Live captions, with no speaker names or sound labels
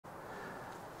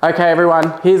Okay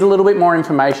everyone, here's a little bit more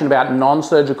information about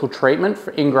non-surgical treatment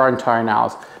for ingrown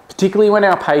toenails. Particularly when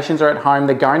our patients are at home,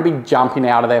 they're going to be jumping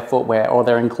out of their footwear or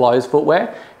their enclosed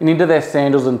footwear and into their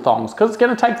sandals and thongs because it's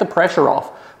going to take the pressure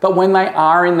off. But when they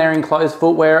are in their enclosed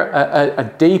footwear,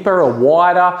 a deeper, a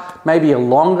wider, maybe a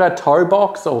longer toe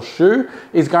box or shoe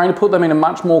is going to put them in a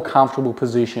much more comfortable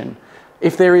position.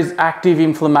 If there is active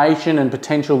inflammation and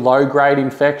potential low-grade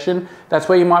infection, that's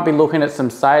where you might be looking at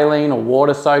some saline or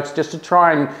water soaks just to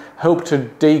try and help to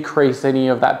decrease any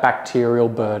of that bacterial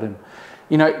burden.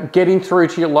 You know, getting through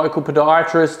to your local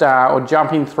podiatrist or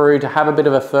jumping through to have a bit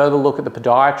of a further look at the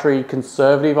podiatry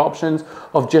conservative options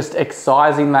of just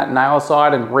excising that nail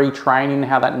side and retraining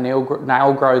how that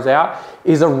nail grows out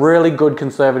is a really good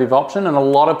conservative option, and a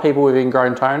lot of people with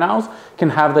ingrown toenails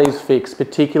can have these fixed,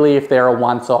 particularly if they're a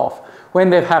once-off. When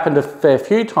they've happened a fair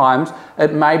few times,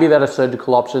 it may be that a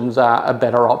surgical option's a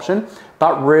better option,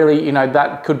 but really, you know,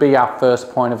 that could be our first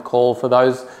point of call for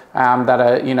those that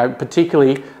are, you know,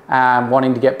 particularly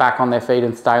wanting to get back on their feet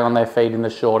and stay on their feet in the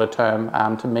shorter term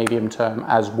to medium term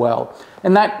as well.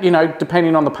 And that, you know,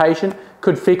 depending on the patient,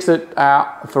 could fix it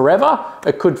forever.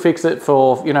 It could fix it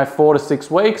for, you know, 4 to 6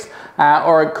 weeks,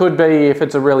 or it could be, if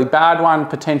it's a really bad one,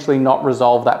 potentially not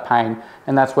resolve that pain.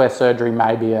 And that's where surgery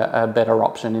may be a better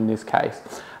option in this case.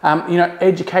 You know,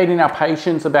 educating our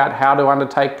patients about how to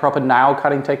undertake proper nail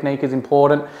cutting technique is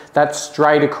important. That's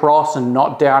straight across and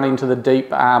not down into the deep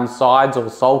sides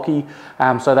or sulky,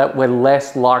 so that we're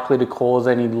less likely to cause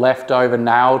any leftover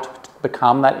nail to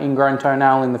become that ingrown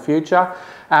toenail in the future.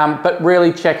 But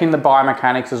really checking the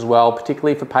biomechanics as well,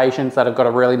 particularly for patients that have got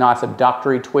a really nice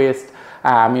abductory twist,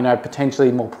 you know,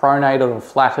 potentially more pronated or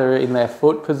flatter in their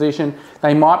foot position.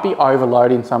 They might be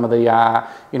overloading some of the,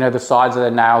 you know, the sides of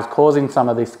their nails, causing some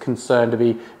of this concern to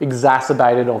be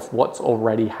exacerbated of what's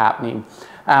already happening.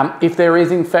 If there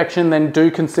is infection, then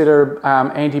do consider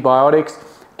antibiotics,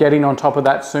 getting on top of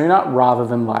that sooner rather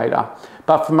than later.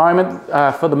 But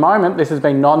for the moment, this has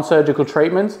been non-surgical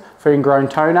treatments for ingrown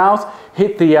toenails.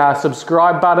 Hit the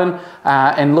subscribe button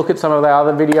and look at some of our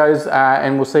other videos,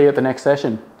 and we'll see you at the next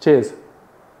session. Cheers.